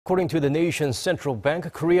According to the nation's central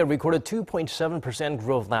bank, Korea recorded 2.7%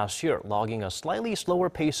 growth last year, logging a slightly slower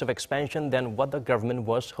pace of expansion than what the government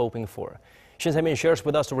was hoping for. Shin Se-min shares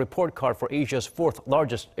with us the report card for Asia's fourth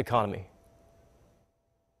largest economy.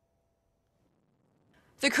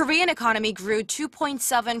 The Korean economy grew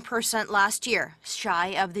 2.7% last year, shy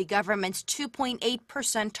of the government's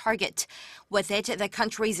 2.8% target. With it, the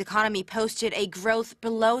country's economy posted a growth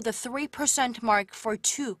below the 3% mark for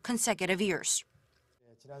 2 consecutive years.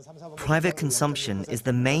 Private consumption is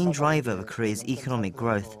the main driver of Korea's economic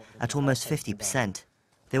growth at almost 50%.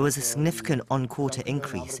 There was a significant on-quarter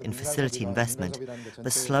increase in facility investment,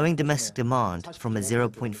 but slowing domestic demand from a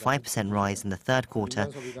 0.5% rise in the third quarter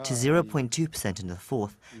to 0.2% in the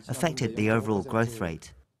fourth affected the overall growth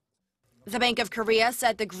rate. The Bank of Korea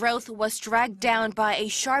said the growth was dragged down by a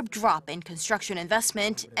sharp drop in construction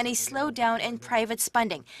investment and a slowdown in private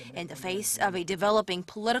spending in the face of a developing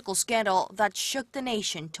political scandal that shook the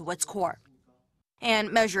nation to its core.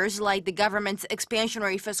 And measures like the government's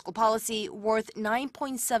expansionary fiscal policy worth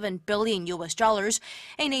 $9.7 billion,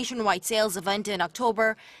 a nationwide sales event in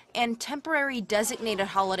October, and temporary designated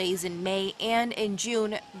holidays in May and in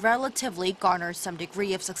June relatively garnered some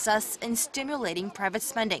degree of success in stimulating private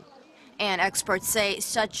spending. And experts say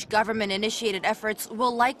such government-initiated efforts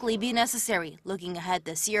will likely be necessary looking ahead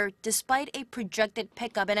this year, despite a projected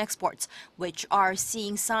pickup in exports, which are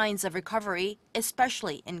seeing signs of recovery,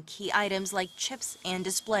 especially in key items like chips and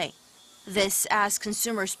display. This as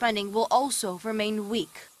consumer spending will also remain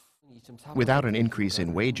weak. Without an increase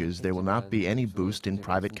in wages, there will not be any boost in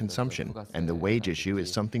private consumption, and the wage issue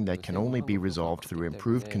is something that can only be resolved through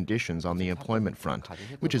improved conditions on the employment front,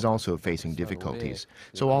 which is also facing difficulties.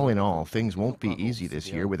 So all in all, things won't be easy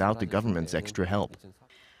this year without the government's extra help.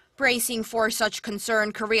 Bracing for such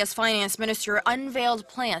concern, Korea's finance minister unveiled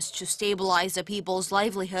plans to stabilize the people's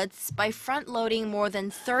livelihoods by front-loading more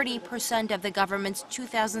than 30% of the government's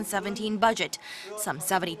 2017 budget, some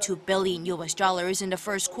 $72 billion in the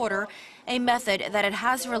first quarter, a method that it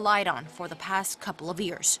has relied on for the past couple of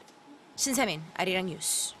years. Shin Se-min, Arirang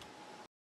News.